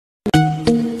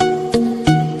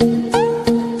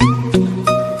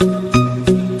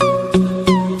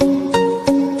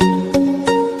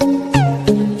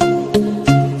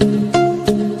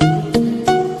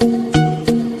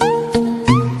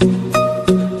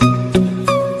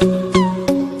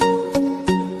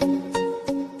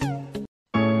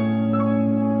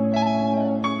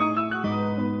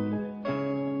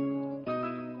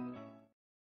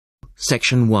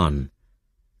Section 1.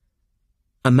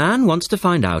 A man wants to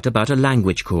find out about a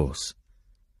language course.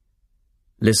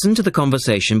 Listen to the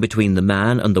conversation between the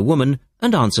man and the woman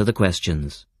and answer the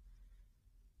questions.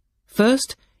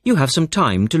 First, you have some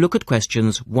time to look at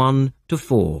questions 1 to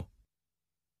 4.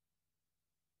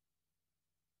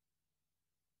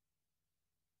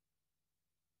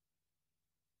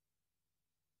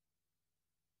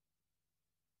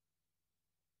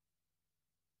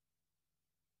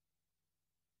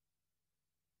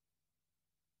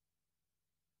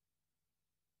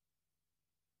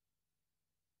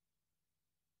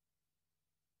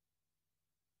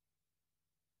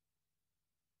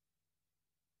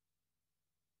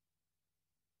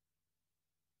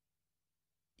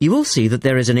 You will see that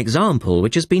there is an example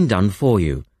which has been done for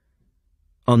you.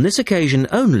 On this occasion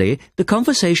only, the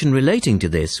conversation relating to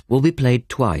this will be played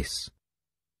twice.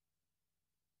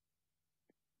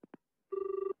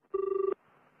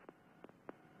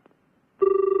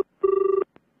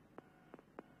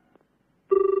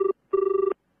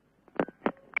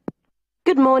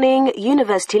 Good morning,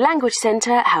 University Language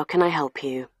Centre. How can I help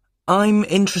you? I'm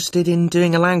interested in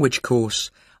doing a language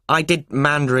course. I did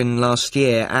Mandarin last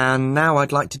year and now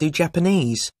I'd like to do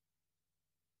Japanese.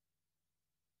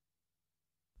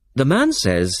 The man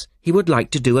says he would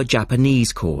like to do a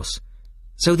Japanese course,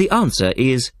 so the answer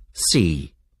is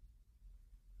C.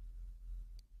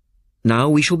 Now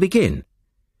we shall begin.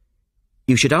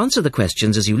 You should answer the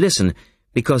questions as you listen,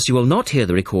 because you will not hear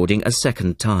the recording a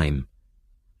second time.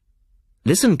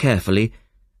 Listen carefully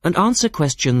and answer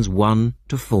questions 1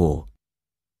 to 4.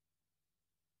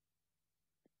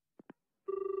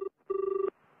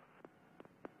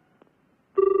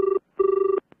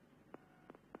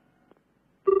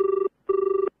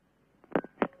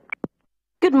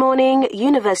 Good morning,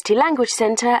 University Language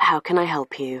Centre. How can I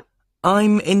help you?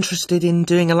 I'm interested in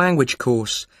doing a language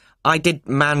course. I did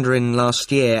Mandarin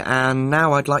last year and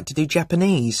now I'd like to do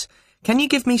Japanese. Can you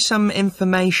give me some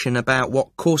information about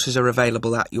what courses are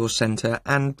available at your centre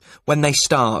and when they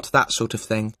start, that sort of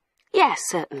thing? Yes,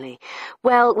 certainly.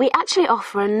 Well, we actually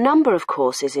offer a number of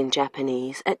courses in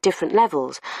Japanese at different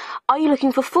levels. Are you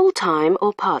looking for full-time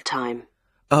or part-time?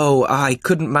 Oh, I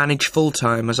couldn't manage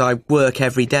full-time as I work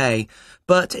every day,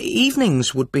 but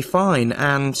evenings would be fine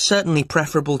and certainly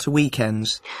preferable to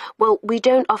weekends. Well, we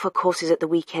don't offer courses at the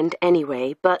weekend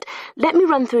anyway, but let me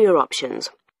run through your options.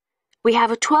 We have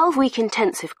a 12-week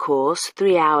intensive course,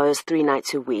 3 hours, 3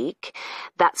 nights a week.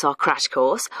 That's our crash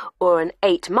course, or an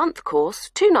 8-month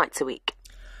course, 2 nights a week.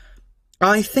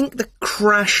 I think the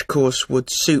crash course would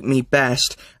suit me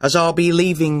best, as I'll be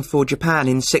leaving for Japan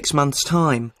in 6 months'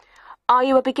 time. Are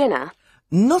you a beginner?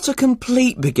 Not a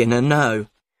complete beginner, no.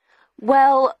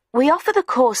 Well, we offer the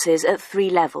courses at 3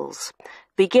 levels.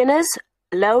 Beginners,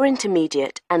 lower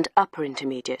intermediate and upper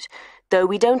intermediate, though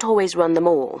we don't always run them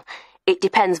all. It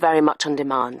depends very much on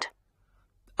demand.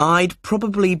 I'd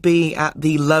probably be at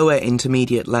the lower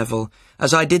intermediate level,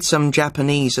 as I did some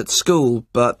Japanese at school,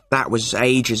 but that was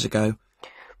ages ago.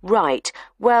 Right.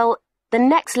 Well, the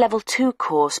next Level 2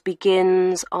 course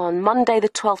begins on Monday the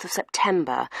 12th of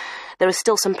September. There are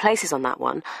still some places on that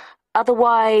one.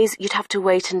 Otherwise, you'd have to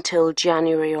wait until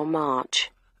January or March.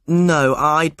 No,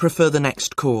 I'd prefer the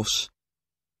next course.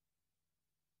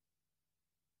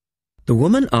 The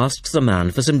woman asks the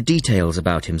man for some details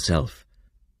about himself.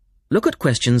 Look at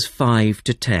questions 5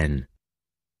 to 10.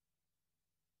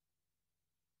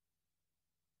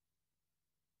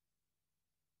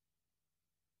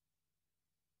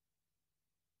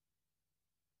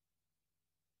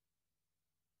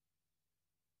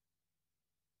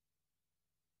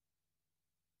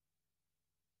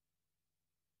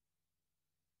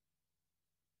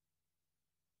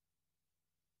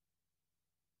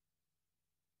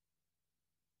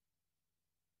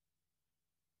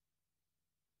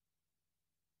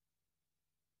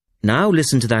 Now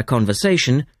listen to their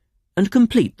conversation and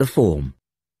complete the form.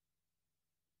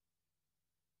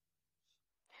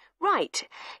 Right.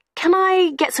 Can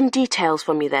I get some details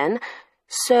from you then,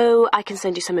 so I can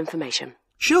send you some information?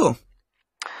 Sure.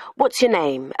 What's your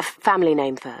name? A family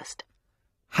name first.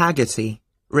 Haggerty,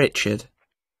 Richard.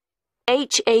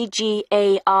 Hagarty?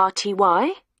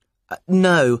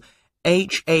 No,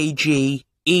 Hagerty.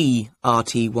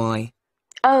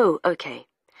 Oh, okay.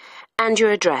 And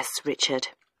your address, Richard?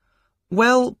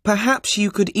 Well, perhaps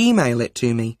you could email it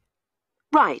to me.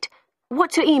 Right.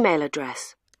 What's your email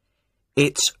address?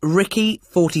 It's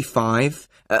Ricky45,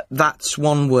 that's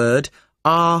one word,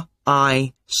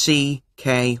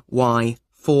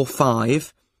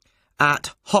 RICKY45,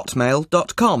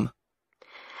 @hotmail.com.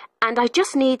 And I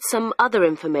just need some other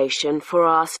information for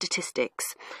our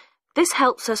statistics. This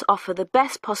helps us offer the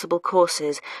best possible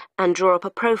courses and draw up a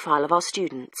profile of our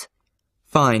students.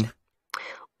 Fine.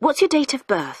 What's your date of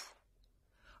birth?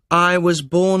 I was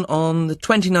born on the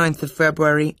 29th of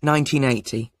February,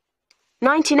 1980.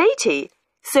 1980?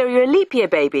 So you're a leap year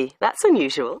baby. That's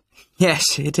unusual.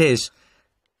 Yes, it is.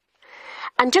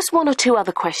 And just one or two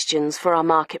other questions for our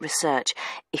market research,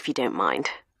 if you don't mind.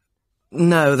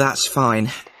 No, that's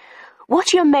fine.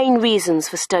 What are your main reasons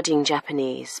for studying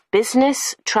Japanese?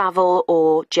 Business, travel,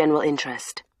 or general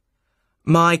interest?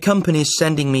 My company's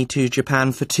sending me to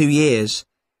Japan for 2 years.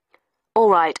 All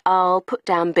right, I'll put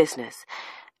down business.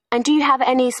 And do you have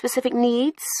any specific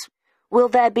needs? Will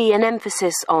there be an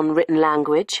emphasis on written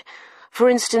language? For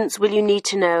instance, will you need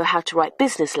to know how to write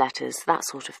business letters, that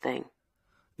sort of thing?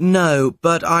 No,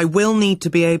 but I will need to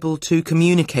be able to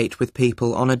communicate with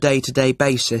people on a day-to-day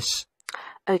basis.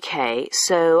 OK,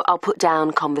 so I'll put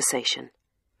down conversation.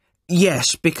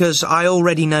 Yes, because I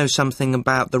already know something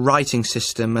about the writing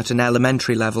system at an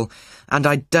elementary level, and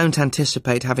I don't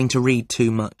anticipate having to read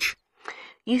too much.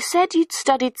 You said you'd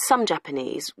studied some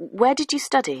Japanese. Where did you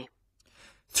study?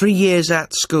 3 years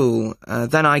at school,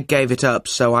 then I gave it up,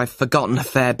 so I've forgotten a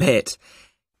fair bit.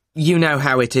 You know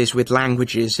how it is with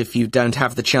languages if you don't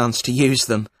have the chance to use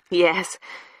them. Yes,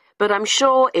 but I'm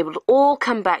sure it will all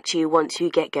come back to you once you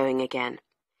get going again.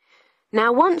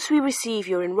 Now, once we receive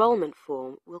your enrolment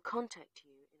form, we'll contact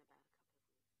you.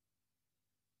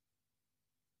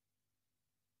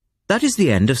 That is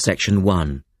the end of section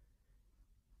 1.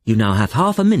 You now have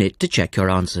half a minute to check your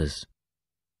answers.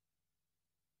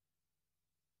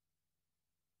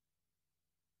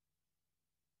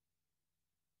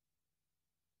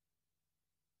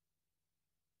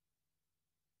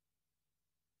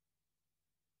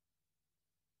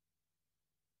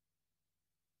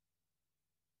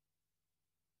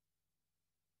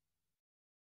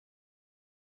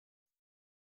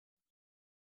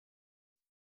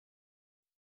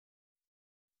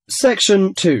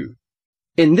 Section 2.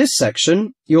 In this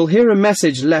section, you'll hear a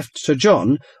message left to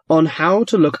John on how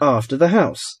to look after the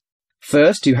house.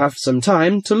 First, you have some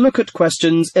time to look at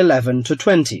questions 11 to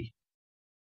 20.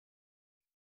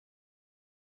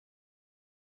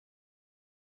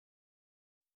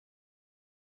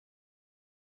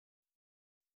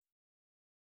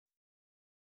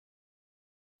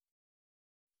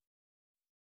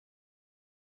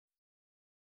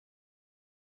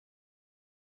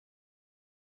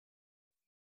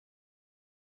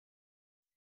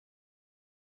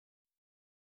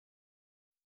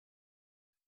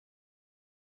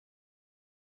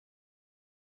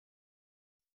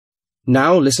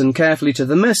 Now listen carefully to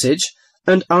the message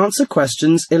and answer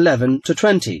questions 11 to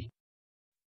 20.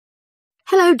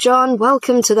 Hello, John.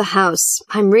 Welcome to the house.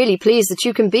 I'm really pleased that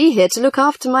you can be here to look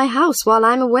after my house while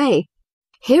I'm away.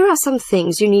 Here are some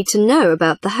things you need to know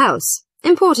about the house.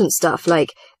 Important stuff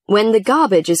like when the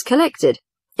garbage is collected.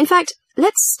 In fact,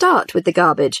 let's start with the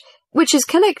garbage, which is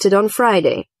collected on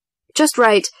Friday. Just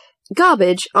write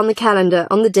garbage on the calendar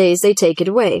on the days they take it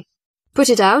away. Put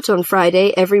it out on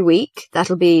Friday every week.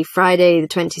 That'll be Friday the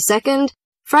 22nd,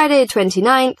 Friday the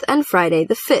 29th, and Friday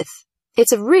the 5th.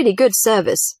 It's a really good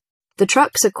service. The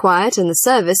trucks are quiet and the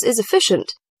service is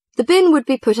efficient. The bin would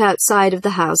be put outside of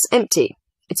the house empty.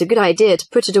 It's a good idea to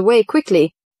put it away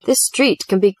quickly. This street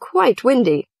can be quite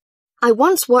windy. I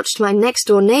once watched my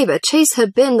next-door neighbour chase her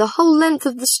bin the whole length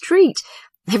of the street.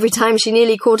 Every time she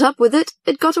nearly caught up with it,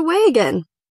 it got away again.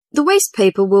 The waste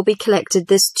paper will be collected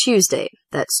this Tuesday.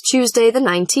 That's Tuesday the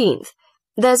 19th.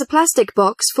 There's a plastic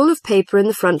box full of paper in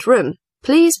the front room.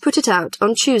 Please put it out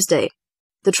on Tuesday.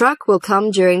 The truck will come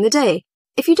during the day.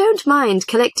 If you don't mind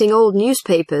collecting old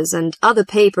newspapers and other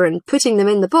paper and putting them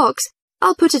in the box,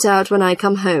 I'll put it out when I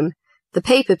come home. The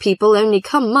paper people only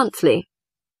come monthly.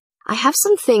 I have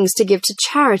some things to give to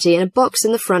charity in a box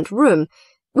in the front room.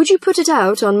 Would you put it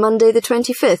out on Monday the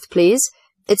 25th, please?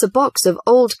 It's a box of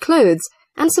old clothes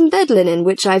and some bed linen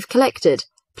which I've collected,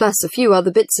 plus a few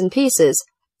other bits and pieces.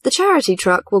 The charity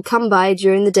truck will come by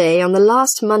during the day on the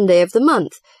last Monday of the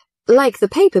month. Like the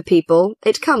paper people,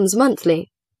 it comes monthly.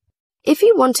 If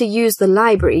you want to use the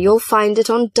library, you'll find it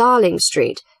on Darling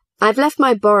Street. I've left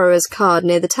my borrower's card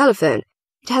near the telephone.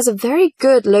 It has a very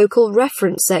good local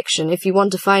reference section if you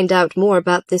want to find out more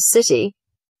about this city.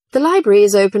 The library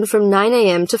is open from 9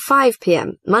 a.m. to 5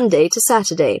 p.m., Monday to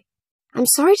Saturday. I'm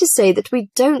sorry to say that we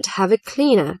don't have a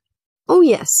cleaner. Oh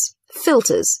yes,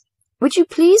 filters. Would you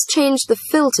please change the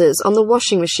filters on the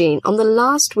washing machine on the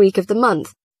last week of the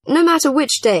month, no matter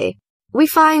which day? We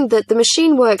find that the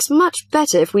machine works much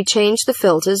better if we change the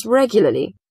filters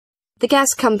regularly. The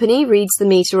gas company reads the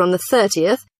meter on the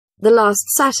 30th, the last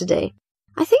Saturday.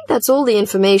 I think that's all the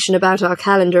information about our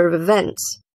calendar of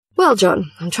events. Well,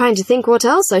 John, I'm trying to think what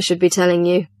else I should be telling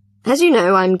you. As you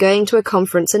know, I'm going to a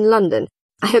conference in London.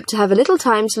 I hope to have a little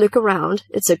time to look around.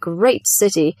 It's a great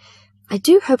city. I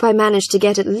do hope I manage to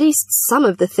get at least some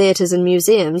of the theatres and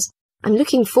museums. I'm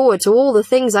looking forward to all the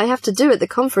things I have to do at the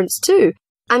conference too.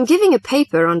 I'm giving a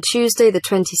paper on Tuesday the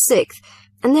 26th,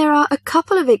 and there are a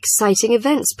couple of exciting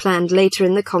events planned later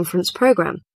in the conference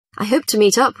programme. I hope to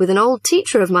meet up with an old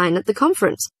teacher of mine at the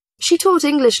conference. She taught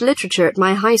English literature at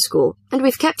my high school, and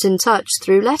we've kept in touch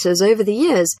through letters over the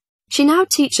years. She now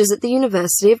teaches at the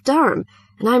University of Durham,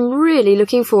 and I'm really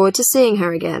looking forward to seeing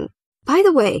her again. By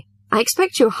the way, I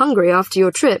expect you're hungry after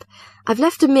your trip. I've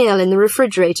left a meal in the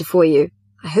refrigerator for you.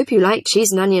 I hope you like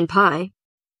cheese and onion pie.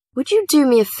 Would you do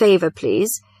me a favour,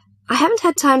 please? I haven't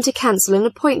had time to cancel an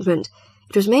appointment.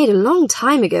 It was made a long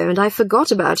time ago, and I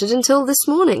forgot about it until this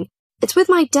morning. It's with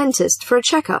my dentist for a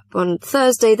checkup on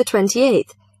Thursday the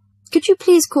 28th. Could you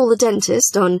please call the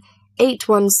dentist on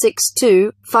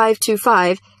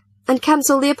 8162-525 and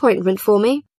cancel the appointment for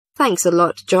me? Thanks a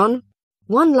lot, John.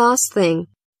 One last thing.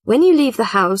 When you leave the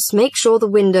house, make sure the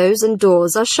windows and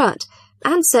doors are shut,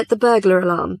 and set the burglar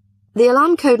alarm. The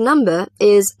alarm code number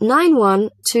is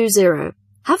 9120.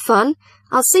 Have fun.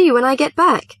 I'll see you when I get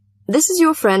back. This is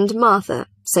your friend Martha,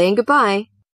 saying goodbye.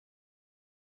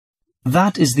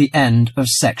 That is the end of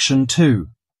section 2.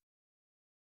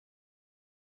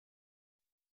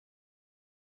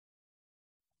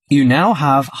 You now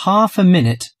have half a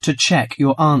minute to check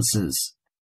your answers.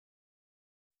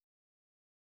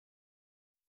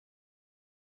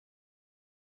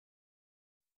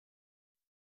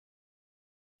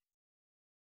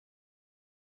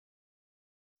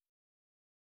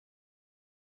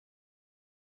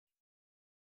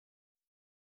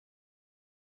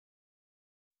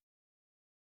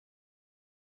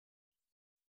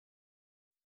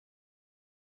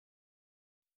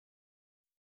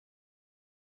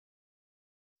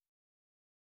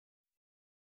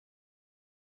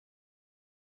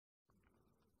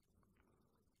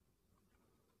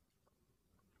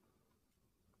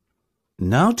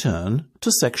 Now turn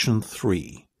to Section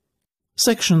 3.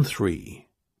 Section 3.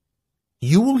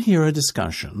 You will hear a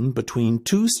discussion between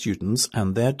two students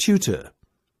and their tutor.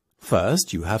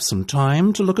 First, you have some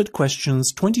time to look at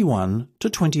questions 21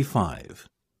 to 25.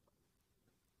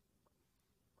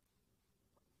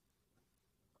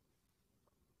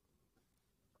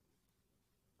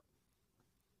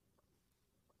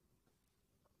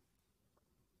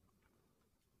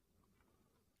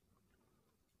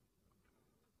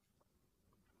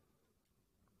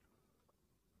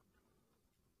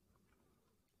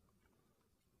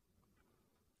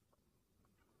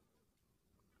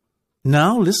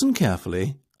 Now listen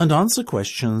carefully and answer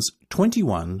questions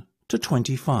 21 to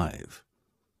 25.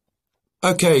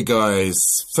 Okay, guys.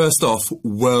 First off,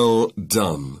 well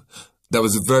done. That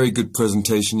was a very good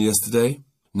presentation yesterday.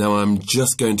 Now I'm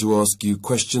just going to ask you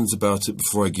questions about it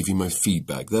before I give you my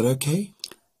feedback. That okay?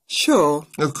 Sure.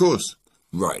 Of course.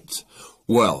 Right.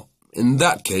 Well, in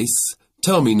that case,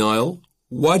 tell me, Niall,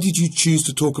 why did you choose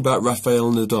to talk about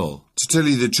Rafael Nadal? To tell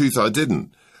you the truth, I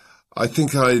didn't. I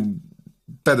think I'd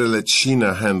better let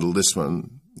Sheena handle this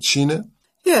one. Sheena?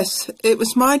 Yes, it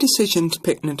was my decision to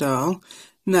pick Nadal.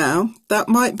 Now, that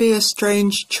might be a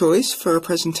strange choice for a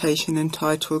presentation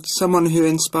entitled Someone Who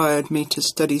Inspired Me to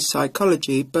Study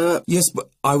Psychology, but... Yes, but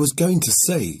I was going to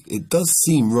say, it does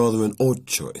seem rather an odd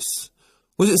choice.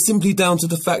 Was it simply down to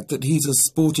the fact that he's a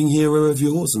sporting hero of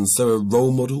yours and so a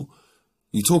role model?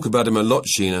 You talk about him a lot,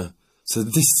 Sheena, so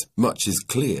this much is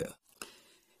clear.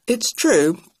 It's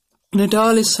true.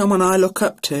 Nadal is someone I look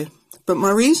up to, but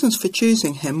my reasons for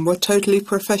choosing him were totally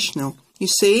professional. You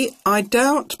see, I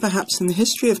doubt perhaps in the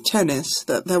history of tennis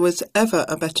that there was ever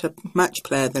a better match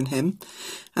player than him,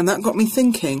 and that got me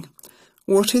thinking,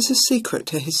 what is the secret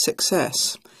to his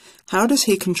success? How does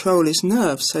he control his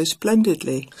nerves so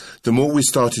splendidly? The more we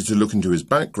started to look into his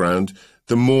background,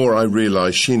 the more I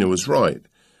realised Sheena was right.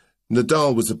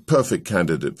 Nadal was a perfect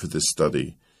candidate for this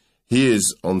study. He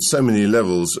is, on so many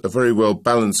levels, a very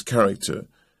well-balanced character,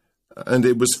 and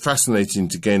it was fascinating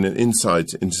to gain an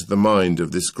insight into the mind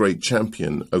of this great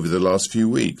champion over the last few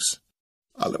weeks.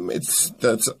 I'll admit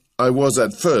that I was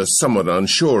at first somewhat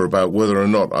unsure about whether or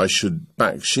not I should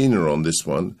back Sheena on this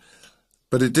one,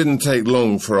 but it didn't take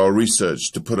long for our research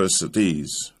to put us at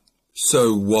ease.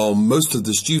 So, while most of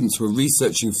the students were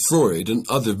researching Freud and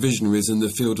other visionaries in the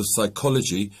field of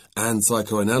psychology and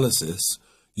psychoanalysis,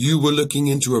 you were looking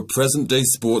into a present-day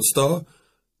sports star?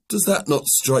 Does that not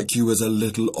strike you as a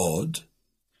little odd?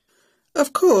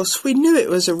 Of course, we knew it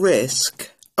was a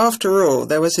risk. After all,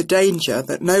 there was a danger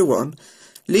that no one,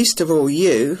 least of all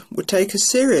you, would take us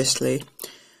seriously.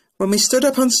 when we stood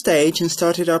up on stage and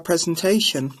started our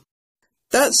presentation.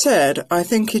 That said, I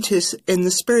think it is in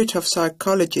the spirit of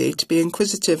psychology to be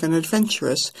inquisitive and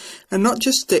adventurous and not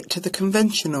just stick to the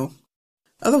conventional.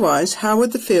 Otherwise, how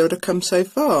would the field have come so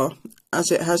far, as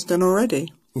it has done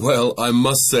already? Well, I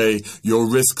must say, your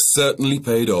risk certainly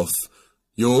paid off.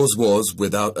 Yours was,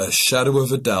 without a shadow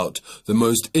of a doubt, the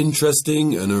most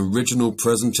interesting and original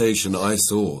presentation I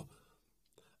saw.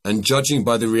 And judging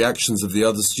by the reactions of the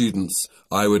other students,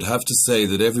 I would have to say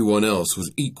that everyone else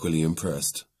was equally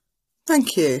impressed.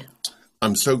 Thank you.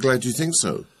 I'm so glad you think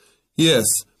so. Yes,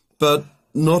 but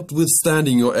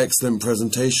notwithstanding your excellent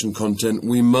presentation content,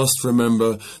 we must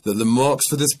remember that the marks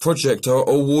for this project are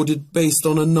awarded based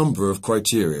on a number of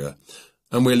criteria,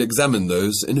 and we'll examine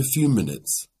those in a few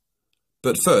minutes.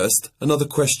 But first, another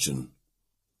question.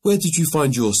 Where did you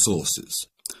find your sources?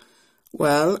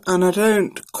 Well, and I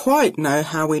don't quite know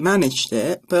how we managed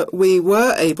it, but we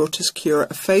were able to secure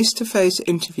a face-to-face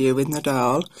interview with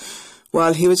Nadal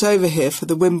while he was over here for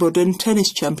the Wimbledon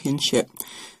Tennis Championship,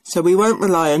 so we weren't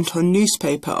reliant on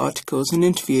newspaper articles and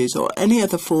interviews or any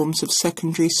other forms of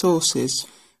secondary sources.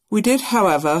 We did,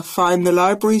 however, find the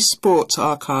library's sports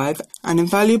archive an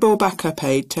invaluable backup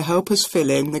aid to help us fill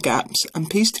in the gaps and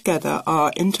piece together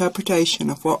our interpretation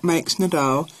of what makes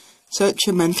Nadal such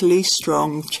a mentally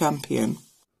strong champion.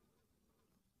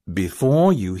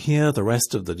 Before you hear the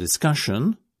rest of the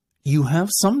discussion, you have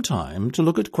some time to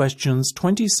look at questions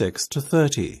 26 to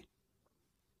 30.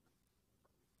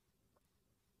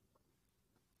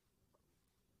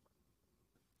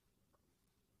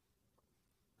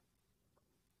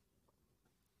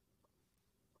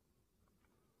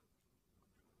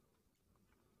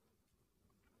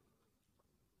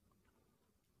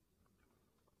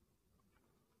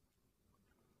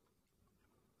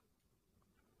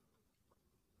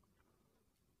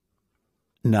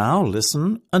 Now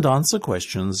listen and answer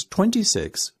questions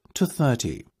 26 to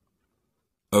 30.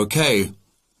 Okay,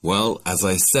 well, as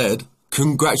I said,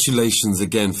 congratulations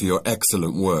again for your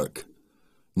excellent work.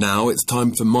 Now it's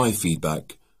time for my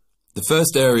feedback. The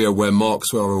first area where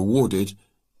marks were awarded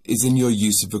is in your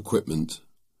use of equipment.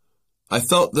 I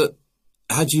felt that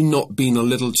had you not been a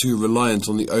little too reliant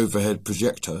on the overhead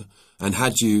projector, and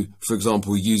had you, for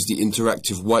example, used the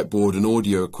interactive whiteboard and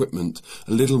audio equipment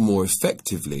a little more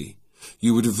effectively,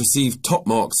 you would have received top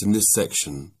marks in this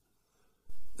section.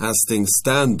 As things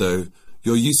stand, though,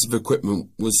 your use of equipment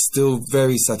was still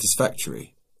very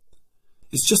satisfactory.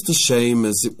 It's just a shame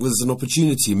as it was an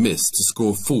opportunity missed to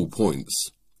score full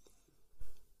points.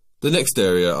 The next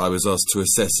area I was asked to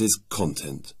assess is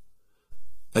content.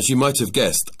 As you might have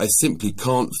guessed, I simply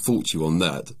can't fault you on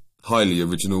that. Highly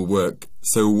original work,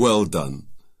 so well done.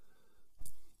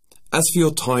 As for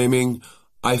your timing,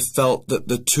 I felt that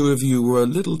the two of you were a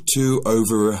little too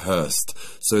over-rehearsed,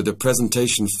 so the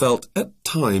presentation felt, at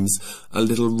times, a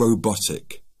little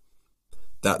robotic.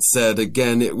 That said,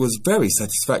 again, it was very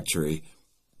satisfactory,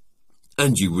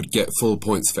 and you would get full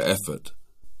points for effort.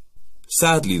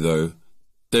 Sadly, though,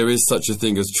 there is such a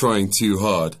thing as trying too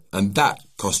hard, and that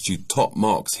cost you top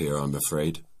marks here, I'm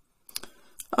afraid.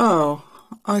 Oh,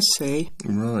 I see.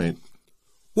 Right.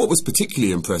 What was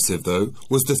particularly impressive, though,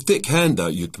 was the thick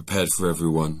handout you'd prepared for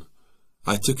everyone.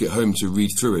 I took it home to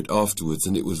read through it afterwards,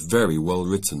 and it was very well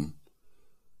written.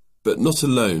 But not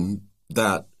alone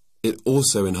that, it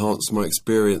also enhanced my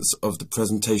experience of the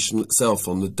presentation itself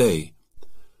on the day,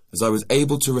 as I was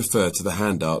able to refer to the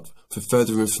handout for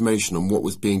further information on what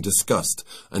was being discussed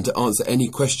and to answer any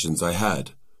questions I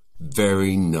had.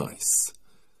 Very nice.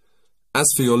 As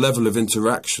for your level of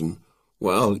interaction,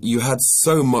 well, you had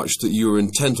so much that you were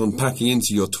intent on packing into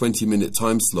your 20-minute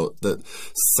time slot that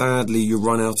sadly you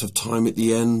run out of time at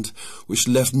the end, which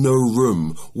left no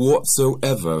room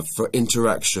whatsoever for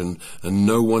interaction and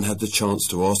no one had the chance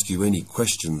to ask you any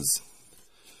questions.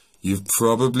 You've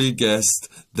probably guessed,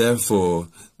 therefore,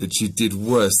 that you did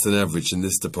worse than average in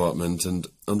this department, and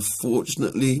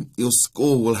unfortunately, your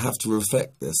score will have to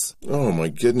reflect this. Oh, my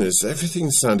goodness. Everything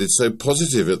sounded so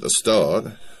positive at the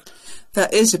start.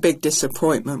 That is a big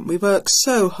disappointment. We worked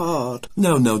so hard.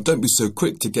 Now, don't be so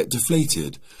quick to get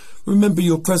deflated. Remember,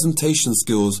 your presentation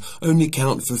skills only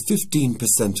count for 15%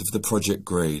 of the project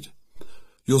grade.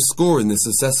 Your score in this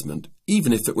assessment,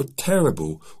 even if it were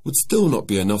terrible, would still not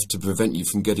be enough to prevent you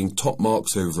from getting top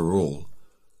marks overall.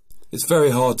 It's very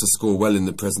hard to score well in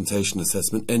the presentation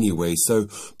assessment anyway, so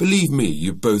believe me,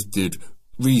 you both did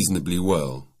reasonably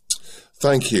well.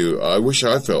 Thank you. I wish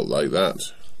I felt like that.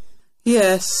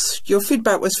 Yes, your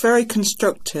feedback was very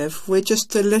constructive. We're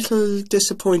just a little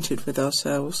disappointed with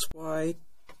ourselves. Why?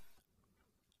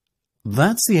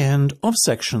 That's the end of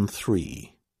section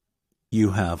 3.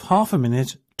 You have half a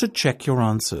minute to check your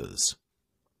answers.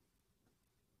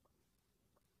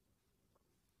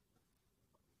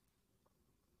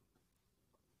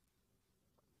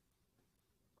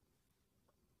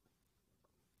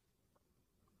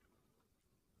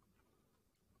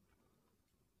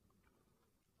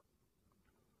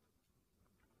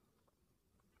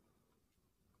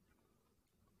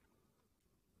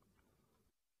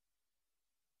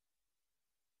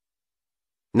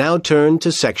 Now turn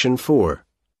to Section 4.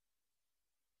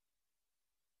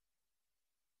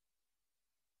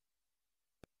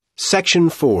 Section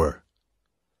 4.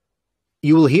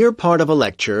 You will hear part of a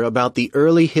lecture about the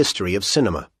early history of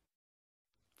cinema.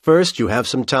 First, you have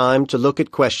some time to look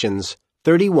at questions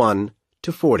 31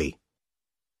 to 40.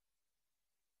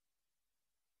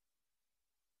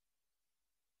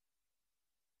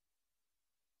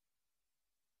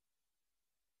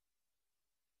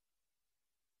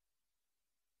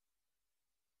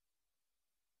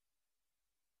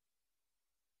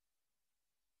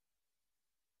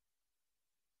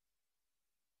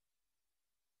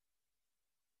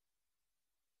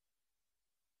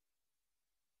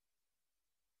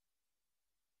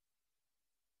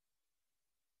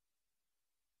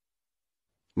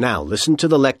 Now listen to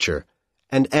the lecture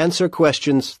and answer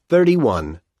questions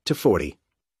 31 to 40.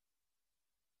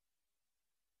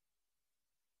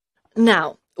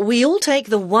 Now, we all take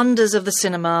the wonders of the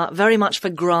cinema very much for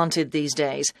granted these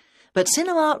days, but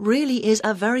cinema really is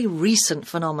a very recent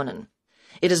phenomenon.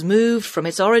 It has moved from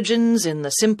its origins in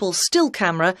the simple still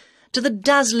camera to the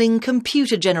dazzling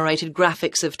computer-generated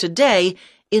graphics of today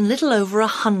in little over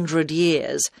 100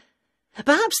 years.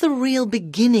 Perhaps the real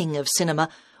beginning of cinema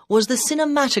was the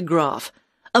cinematograph,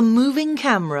 a moving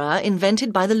camera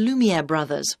invented by the Lumiere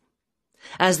brothers.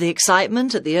 As the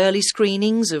excitement at the early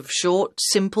screenings of short,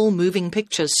 simple moving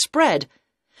pictures spread,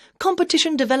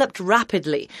 competition developed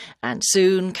rapidly, and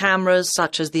soon cameras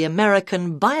such as the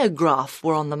American Biograph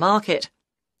were on the market.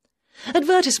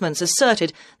 Advertisements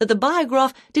asserted that the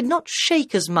Biograph did not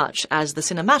shake as much as the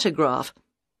cinematograph.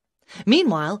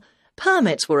 Meanwhile,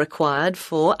 permits were required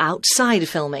for outside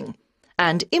filming,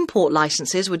 and import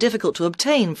licenses were difficult to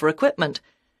obtain for equipment,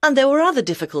 and there were other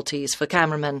difficulties for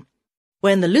cameramen.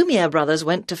 When the Lumiere brothers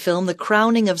went to film the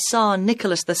crowning of Tsar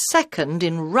Nicholas II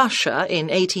in Russia in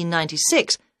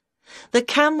 1896, the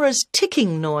camera's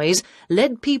ticking noise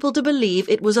led people to believe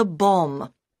it was a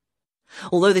bomb.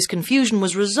 Although this confusion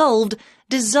was resolved,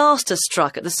 disaster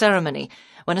struck at the ceremony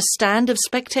when a stand of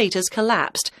spectators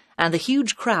collapsed and the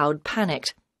huge crowd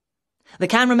panicked. The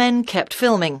cameramen kept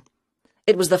filming.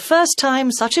 It was the first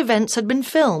time such events had been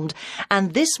filmed,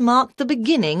 and this marked the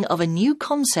beginning of a new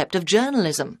concept of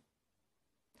journalism.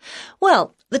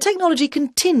 Well, the technology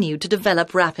continued to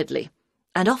develop rapidly,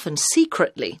 and often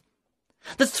secretly.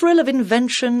 The thrill of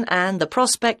invention and the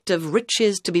prospect of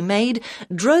riches to be made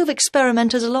drove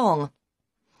experimenters along.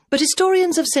 But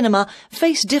historians of cinema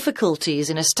faced difficulties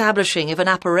in establishing if an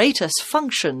apparatus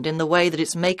functioned in the way that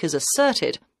its makers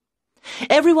asserted.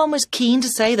 Everyone was keen to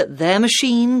say that their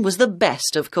machine was the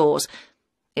best, of course.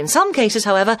 In some cases,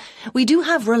 however, we do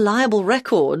have reliable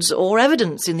records or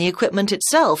evidence in the equipment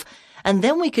itself, and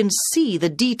then we can see the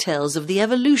details of the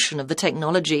evolution of the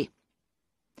technology.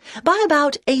 By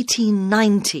about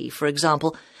 1890, for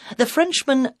example, the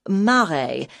Frenchman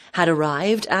Marais had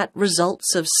arrived at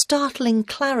results of startling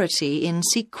clarity in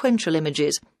sequential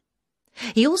images.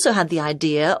 He also had the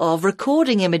idea of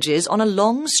recording images on a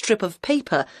long strip of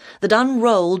paper that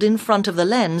unrolled in front of the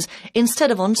lens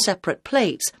instead of on separate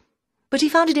plates. But he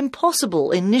found it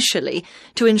impossible initially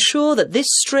to ensure that this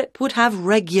strip would have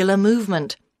regular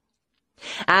movement.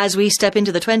 As we step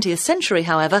into the 20th century,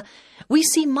 however, we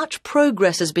see much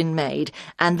progress has been made,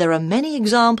 and there are many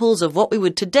examples of what we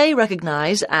would today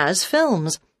recognise as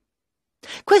films.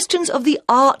 Questions of the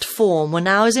art form were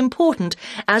now as important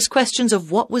as questions of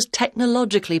what was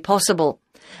technologically possible,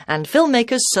 and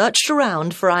filmmakers searched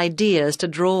around for ideas to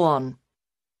draw on.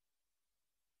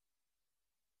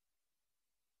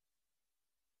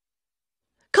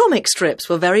 Comic strips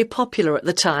were very popular at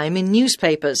the time in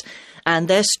newspapers, and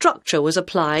their structure was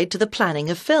applied to the planning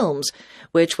of films,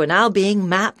 which were now being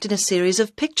mapped in a series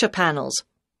of picture panels.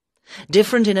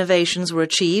 Different innovations were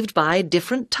achieved by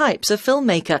different types of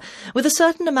filmmaker, with a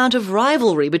certain amount of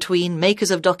rivalry between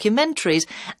makers of documentaries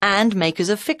and makers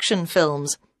of fiction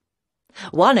films.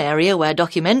 One area where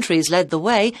documentaries led the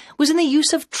way was in the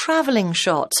use of travelling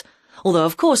shots, although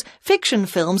of course fiction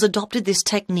films adopted this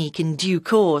technique in due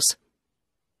course.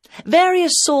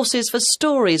 Various sources for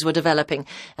stories were developing,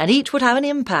 and each would have an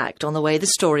impact on the way the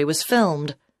story was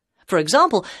filmed. For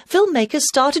example, filmmakers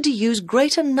started to use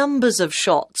greater numbers of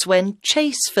shots when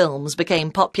chase films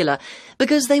became popular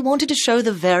because they wanted to show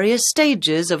the various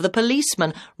stages of the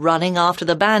policeman running after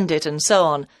the bandit and so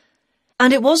on.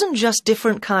 And it wasn't just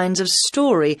different kinds of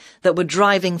story that were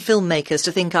driving filmmakers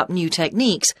to think up new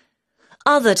techniques.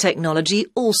 Other technology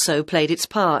also played its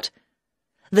part.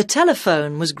 The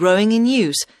telephone was growing in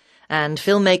use, and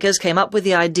filmmakers came up with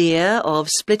the idea of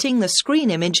splitting the screen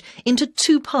image into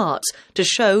two parts to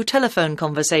show telephone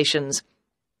conversations.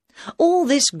 All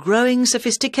this growing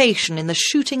sophistication in the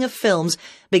shooting of films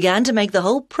began to make the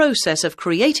whole process of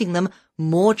creating them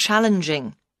more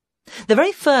challenging. The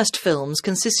very first films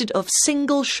consisted of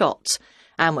single shots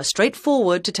and were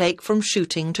straightforward to take from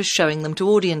shooting to showing them to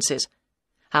audiences.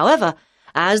 However,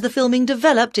 as the filming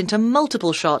developed into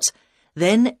multiple shots,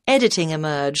 then editing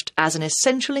emerged as an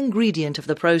essential ingredient of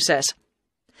the process.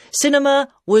 Cinema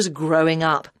was growing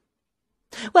up.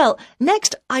 Well,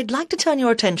 next I'd like to turn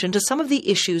your attention to some of the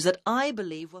issues that I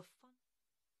believe were...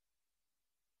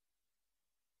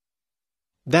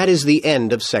 That is the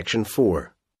end of Section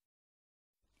 4.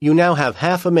 You now have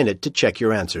half a minute to check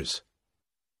your answers.